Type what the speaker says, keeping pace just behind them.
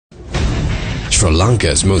Sri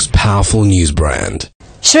Lanka's most powerful news brand.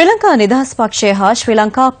 ශ්‍රී ලංකා නිදහස් පක්ෂය හා ශ්‍රී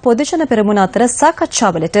ලංකා පොදුජන පෙරමුණ අතර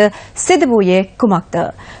සාකච්ඡාවලට සිදු වූයේ කුමක්ද?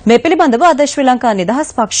 මේ පිළිබඳව අද ශ්‍රී ලංකා නිදහස්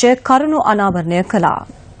පක්ෂය කරුණු අනාවරණය කළා.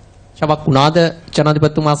 ශවක් වුණාද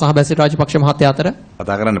ජනාධිපතිතුමා සහ බැසිල් රාජපක්ෂ මහත්තයා අතර?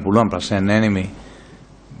 කතා කරන්න පුළුවන් ප්‍රශ්නයක් නැහැ නේ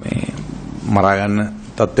මේ මරා ගන්න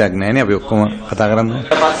තත්ත්වයක් නැහැ නේ අපි ඔක්කොම කතා කරන්නේ.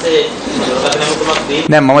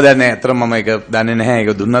 නෑ මම දන්නේ නැහැ. අතර මම ඒක දන්නේ නැහැ.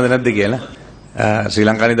 ඒක දුන්නද නැද්ද කියලා. ශ්‍රී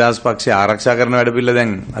ලංකා නිදහස් පක්ෂය ආරක්ෂා කරන වැඩ පිළිවෙල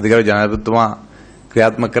දැන් අධිකාරී ජනාධිපතිතුමා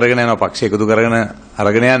ක්‍රියාත්මක කරගෙන යනවා පක්ෂය එකතු කරගෙන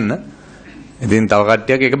අරගෙන යන්න. ඉතින් තව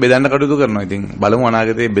කට්ටියක් ඒක බෙදන්න කටයුතු කරනවා. ඉතින් බලමු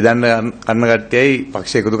අනාගතේ බෙදන්න ගන්න කට්ටියයි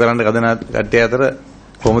පක්ෂය එකතු කරන්න කදන කට්ටිය අතර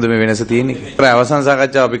කොහොමද මේ වෙනස තියෙන්නේ? අවසන්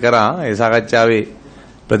සාකච්ඡාව අපි කරා. ඒ සාකච්ඡාවේ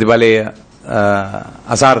ප්‍රතිඵලය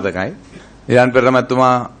අසාර්ථකයි. ඉරාන්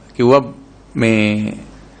පෙරමැතිතුමා කිව්වා මේ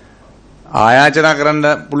ආයාචනා කරන්න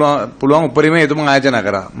පුළුවන් උපරිමයේ එතුමා ආයාචනා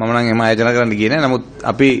කරා. මම නම් එහෙම ආයාචනා කරන්න ගියේ නැහැ. නමුත්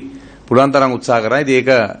අපි පුළුවන් තරම් උත්සාහ කරා. ඉතින් ඒක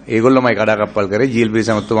ඒගොල්ලෝමයි කඩාකප්පල් කරේ. ජීල්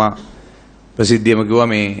සමතුමා ප්‍රසිද්ධියම කිව්වා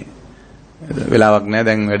මේ වෙලාවක් නැහැ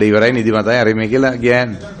දැන් වැඩ ඉවරයි නිදිමතයි හරි මේ කියලා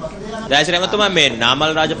ගියාන්නේ. ජයශ්‍රී මහත්මයා මේ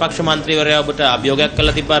නාමල් රාජපක්ෂ මන්ත්‍රීවරයා ඔබට අභියෝගයක්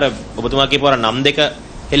කළා තිබ්බාර ඔබතුමා කියපුවා නම් දෙක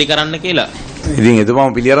හෙලි කරන්න කියලා. ඉතින්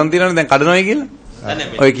එතුමාම පිළිඅරන් තියෙනවනේ දැන් කඩනවයි කියලා.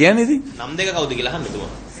 ඔය කියන්නේ ඉතින් නම් දෙක කවුද කියලා අහන්න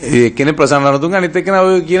එතුමා. ඒ කෙනේ ප්‍රසන්න රණතුංග අනිත් එක්කෙනා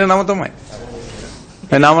ඔය කියන නම තමයි.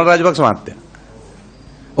 මේ නාමල් රාජපක්ෂ මහත්තයා.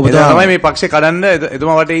 ඔබතුමා තමයි මේ පක්ෂේ කඩන්න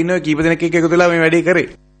එතුමා වටේ ඉන්න කීප දෙනෙක් එක්ක එකතු වෙලා මේ වැඩේ කරේ.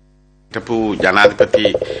 හිටපු ජනාධිපති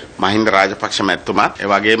මහින්ද රාජපක්ෂ මැතිතුමාත් ඒ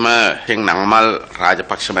වගේම හෙන් නංමල්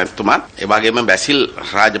රාජපක්ෂ මැතිතුමාත් ඒ වගේම බැසිල්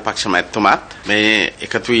රාජපක්ෂ මැතිතුමාත් මේ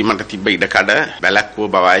එකතු වීමට තිබ්බ ඉඩකඩ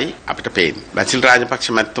බැලක්වුව බවයි අපිට පේන්නේ. බැසිල්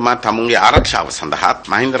රාජපක්ෂ මැතිතුමා තමුන්ගේ ආරක්ෂාව සඳහා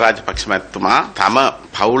මහින්ද රාජපක්ෂ මැතිතුමා තම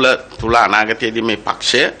පවුල තුල අනාගතයේදී මේ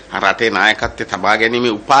පක්ෂය රටේ නායකත්වයේ තබා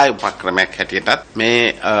ගැනීමේ උපාය උපක්‍රමයක් හැටියටත් මේ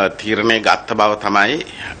තීරණය ගත්ත බව තමයි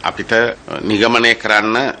අපිට නිගමනය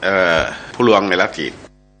කරන්න පුළුවන් වෙලා තියෙන්නේ.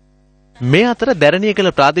 මේ අතර දැරණියගල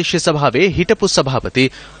ප්‍රාදේශීය සභාවේ හිටපු සභාපති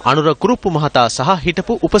අනුර කුරුප්පු මහතා සහ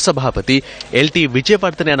හිටපු උපසභාපති එල්.ටී.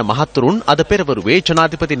 විජේවර්ධන යන මහත්වරුන් අද පෙරවරුවේ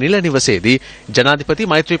ජනාධිපති නිල නිවසේදී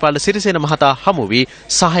ජනාධිපති මෛත්‍රීපාල සිරිසේන මහතා හමු වී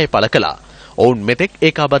සහාය පළ කළා. ඔවුන් මෙතෙක්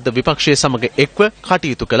ඒකාබද්ධ විපක්ෂයේ සමග එක්ව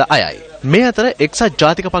කටයුතු කළ අයයි. මේ අතර එක්සත්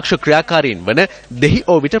ජාතික පක්ෂ ක්‍රියාකාරීන් වන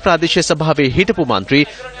දෙහිඔවිට ප්‍රාදේශීය සභාවේ හිටපු මන්ත්‍රී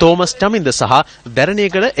තෝමස් ටමින්ද සහ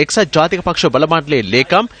දැරණියගල එක්සත් ජාතික පක්ෂ බල මණ්ඩලයේ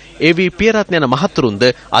ලේකම් ඒ.වී. පියරත්න යන මහත්වරුන්ද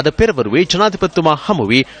අද පෙරවරුවේ ජනාධිපතිතුමා හමු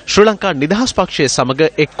වී ශ්‍රී ලංකා නිදහස් පක්ෂයේ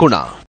සමග එක් වුණා.